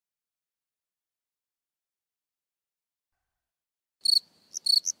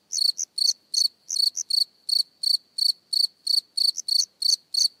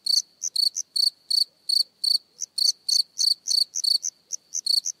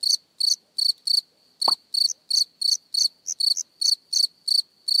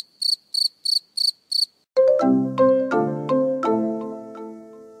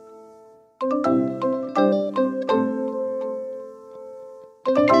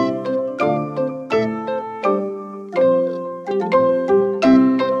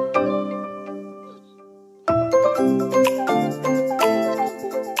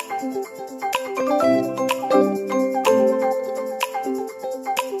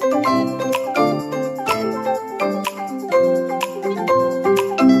Hello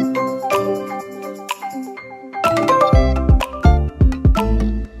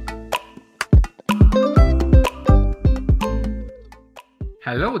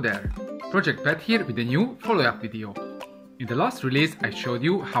there! projectPet here with a new follow-up video. In the last release I showed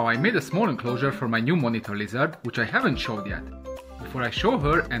you how I made a small enclosure for my new monitor lizard, which I haven't showed yet. Before I show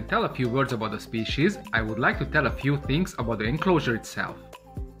her and tell a few words about the species, I would like to tell a few things about the enclosure itself.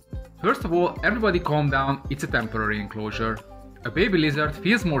 First of all, everybody calm down, it's a temporary enclosure. A baby lizard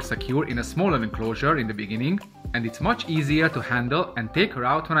feels more secure in a smaller enclosure in the beginning, and it's much easier to handle and take her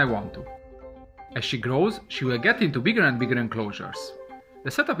out when I want to. As she grows, she will get into bigger and bigger enclosures.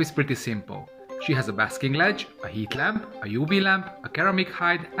 The setup is pretty simple. She has a basking ledge, a heat lamp, a UV lamp, a ceramic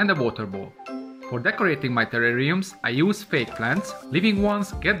hide and a water bowl. For decorating my terrariums, I use fake plants. Living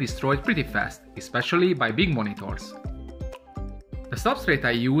ones get destroyed pretty fast, especially by big monitors. The substrate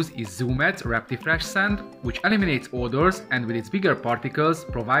I use is Zoomed's Reptifresh sand, which eliminates odors and with its bigger particles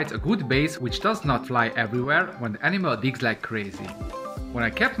provides a good base which does not fly everywhere when the animal digs like crazy. When I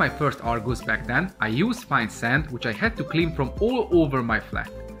kept my first Argus back then, I used fine sand which I had to clean from all over my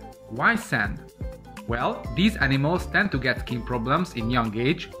flat. Why sand? Well, these animals tend to get skin problems in young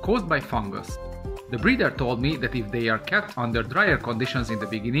age caused by fungus. The breeder told me that if they are kept under drier conditions in the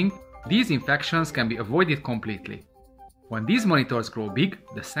beginning, these infections can be avoided completely. When these monitors grow big,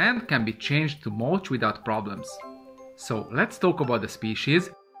 the sand can be changed to mulch without problems. So let's talk about the species.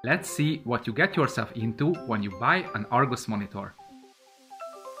 Let's see what you get yourself into when you buy an Argus monitor.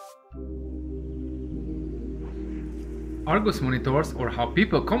 Argus monitors, or how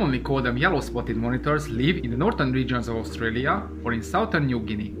people commonly call them yellow-spotted monitors, live in the northern regions of Australia or in southern New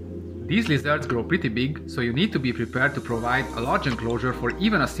Guinea. These lizards grow pretty big, so you need to be prepared to provide a large enclosure for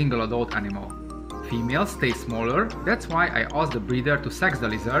even a single adult animal. Females stay smaller, that's why I asked the breeder to sex the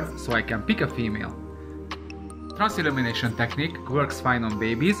lizard so I can pick a female. Trans-illumination technique works fine on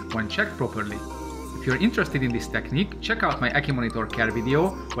babies when checked properly. If you're interested in this technique, check out my Ackie Monitor Care video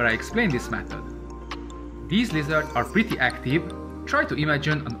where I explain this method. These lizards are pretty active. Try to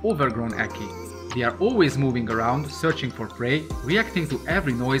imagine an overgrown Ackie. They are always moving around, searching for prey, reacting to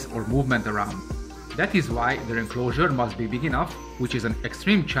every noise or movement around. That is why their enclosure must be big enough, which is an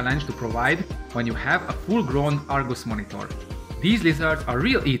extreme challenge to provide when you have a full-grown Argus monitor. These lizards are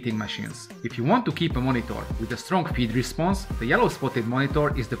real eating machines. If you want to keep a monitor with a strong feed response, the yellow-spotted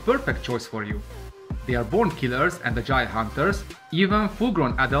monitor is the perfect choice for you. They are born killers and agile hunters. Even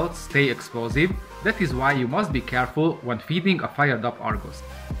full-grown adults stay explosive. That is why you must be careful when feeding a fired-up Argus.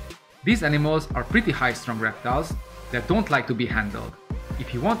 These animals are pretty high-strung reptiles that don't like to be handled.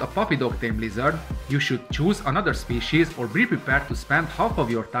 If you want a puppy dog tame lizard, you should choose another species or be prepared to spend half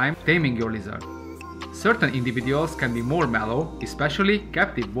of your time taming your lizard. Certain individuals can be more mellow, especially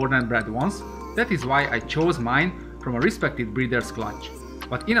captive born and bred ones. That is why I chose mine from a respected breeder's clutch.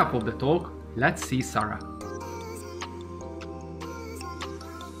 But enough of the talk. Let's see Sarah.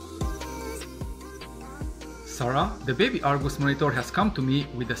 Sarah, the baby Argus monitor, has come to me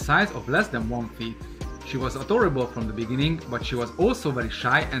with a size of less than 1 feet. She was adorable from the beginning, but she was also very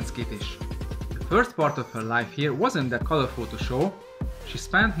shy and skittish. The first part of her life here wasn't that colorful to show. She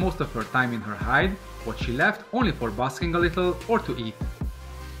spent most of her time in her hide, what she left only for basking a little or to eat.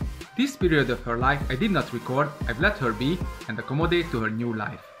 This period of her life I did not record. I've let her be and accommodate to her new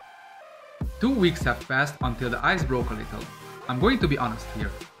life. 2 weeks have passed until the ice broke a little. I'm going to be honest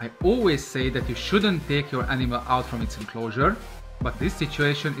here. I always say that you shouldn't take your animal out from its enclosure, but this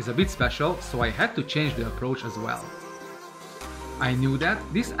situation is a bit special, so I had to change the approach as well. I knew that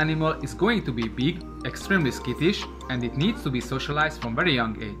this animal is going to be big, extremely skittish, and it needs to be socialized from very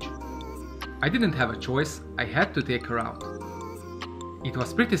young age. I didn't have a choice, I had to take her out. It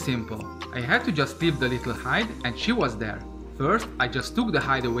was pretty simple. I had to just leave the little hide and she was there. First, I just took the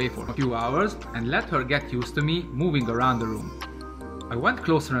hide away for a few hours and let her get used to me moving around the room. I went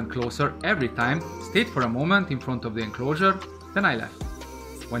closer and closer every time, stayed for a moment in front of the enclosure, then I left.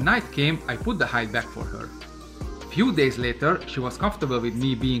 When night came, I put the hide back for her. A few days later, she was comfortable with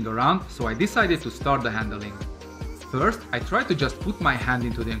me being around, so I decided to start the handling. First, I tried to just put my hand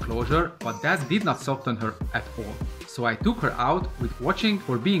into the enclosure, but that did not soften her at all. So I took her out with watching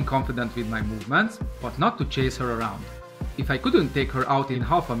for being confident with my movements, but not to chase her around. If I couldn't take her out in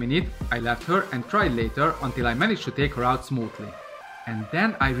half a minute, I left her and tried later until I managed to take her out smoothly. And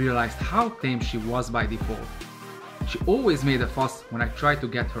then I realized how tame she was by default. She always made a fuss when I tried to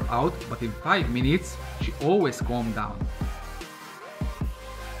get her out, but in 5 minutes, she always calmed down.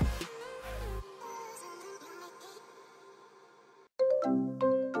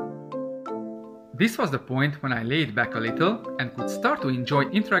 This was the point when I laid back a little and could start to enjoy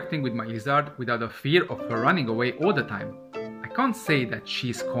interacting with my lizard without the fear of her running away all the time. I can't say that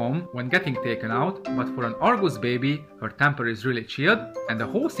she's calm when getting taken out, but for an Argus baby, her temper is really chilled and the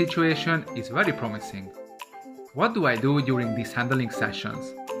whole situation is very promising. What do I do during these handling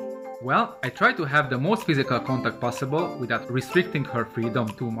sessions? Well, I try to have the most physical contact possible without restricting her freedom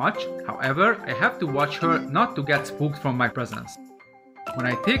too much. However, I have to watch her not to get spooked from my presence. When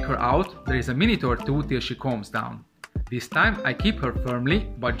I take her out, there is a minute or two till she calms down. This time I keep her firmly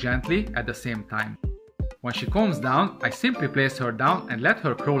but gently at the same time. When she calms down, I simply place her down and let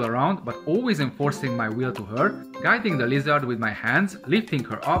her crawl around, but always enforcing my will to her, guiding the lizard with my hands, lifting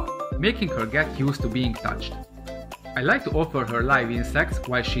her up, making her get used to being touched. I like to offer her live insects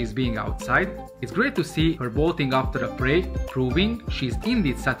while she is being outside. It's great to see her bolting after a prey, proving she's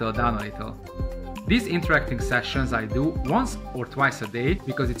indeed settled down a little. These interacting sessions I do once or twice a day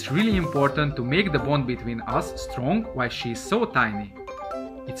because it's really important to make the bond between us strong while she is so tiny.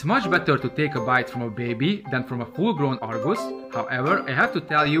 It's much better to take a bite from a baby than from a full-grown Argus. However, I have to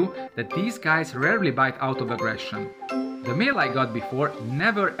tell you that these guys rarely bite out of aggression. The male I got before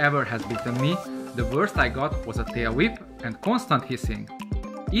never ever has bitten me. The worst I got was a tail whip and constant hissing.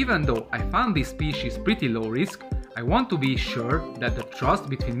 Even though I found this species pretty low risk, I want to be sure that the trust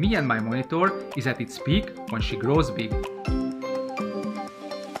between me and my monitor is at its peak when she grows big.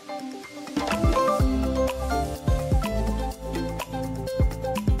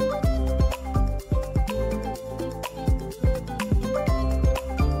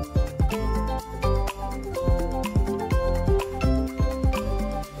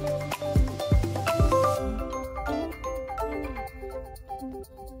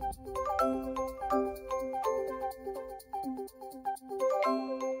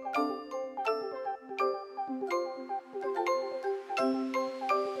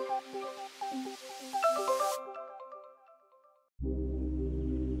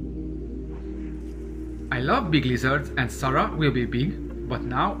 I love big lizards and Sarah will be big, but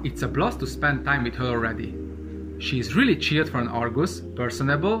now it's a blast to spend time with her already. She is really chilled for an Argus,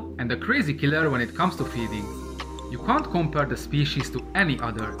 personable and a crazy killer when it comes to feeding. You can't compare the species to any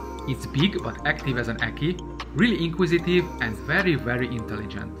other. It's big but active as an Ackie, really inquisitive and very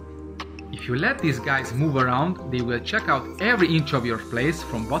intelligent. If you let these guys move around, they will check out every inch of your place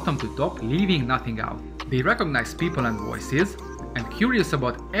from bottom to top, leaving nothing out. They recognize people and voices and curious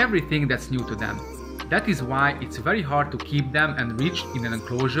about everything that's new to them. That is why it's very hard to keep them enriched in an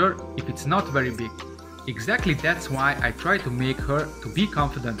enclosure if it's not very big. Exactly that's why I try to make her to be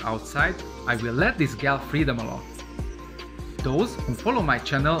confident outside. I will let this gal freedom a lot. Those who follow my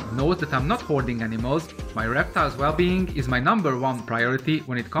channel know that I'm not hoarding animals. My reptiles' well-being is my #1 priority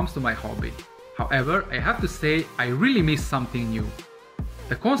when it comes to my hobby. However, I have to say I really miss something new.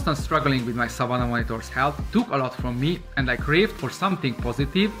 The constant struggling with my Savannah monitor's health took a lot from me and I craved for something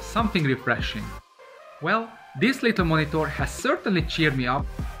positive, something refreshing. Well, this little monitor has certainly cheered me up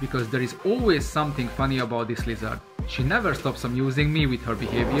because there is always something funny about this lizard. She never stops amusing me with her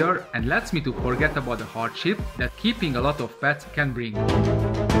behavior and lets me to forget about the hardship that keeping a lot of pets can bring.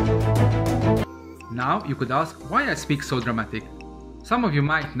 Now you could ask why I speak so dramatic. Some of you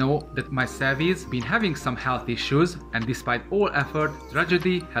might know that my Savvy's been having some health issues and despite all effort,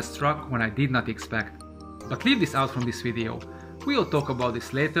 tragedy has struck when I did not expect. But leave this out from this video. We'll talk about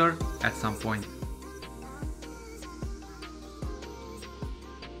this later at some point.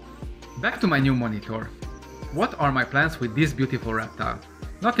 Back to my new monitor. What are my plans with this beautiful reptile?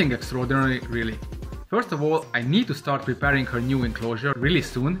 Nothing extraordinary really. First of all, I need to start preparing her new enclosure really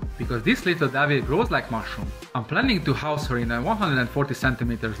soon because this little devil grows like mushroom. I'm planning to house her in a 140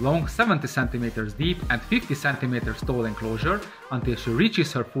 cm long, 70 cm deep and 50 cm tall enclosure until she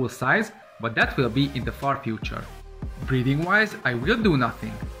reaches her full size, but that will be in the far future. Breeding wise, I will do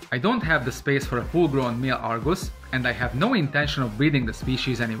nothing. I don't have the space for a full-grown male Argus and I have no intention of breeding the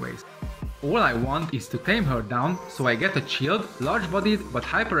species anyways. All I want is to tame her down so I get a chilled, large-bodied but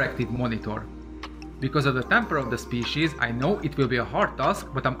hyperactive monitor. Because of the temper of the species, I know it will be a hard task,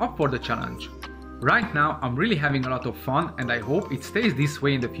 but I'm up for the challenge. Right now I'm really having a lot of fun and I hope it stays this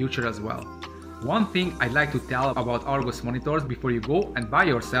way in the future as well. One thing I'd like to tell about Argus monitors before you go and buy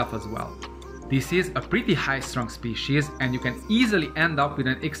yourself as well. This is a pretty high-strung species and you can easily end up with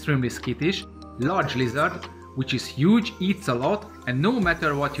an extremely skittish, large lizard which is huge, eats a lot and no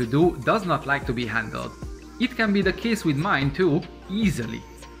matter what you do does not like to be handled. It can be the case with mine too, easily.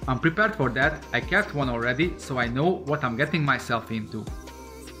 I'm prepared for that, I kept one already so I know what I'm getting myself into.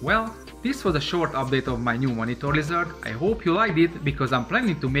 Well, this was a short update of my new monitor lizard. I hope you liked it because I'm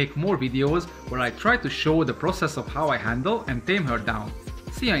planning to make more videos where I try to show the process of how I handle and tame her down.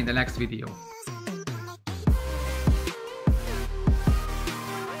 See you in the next video.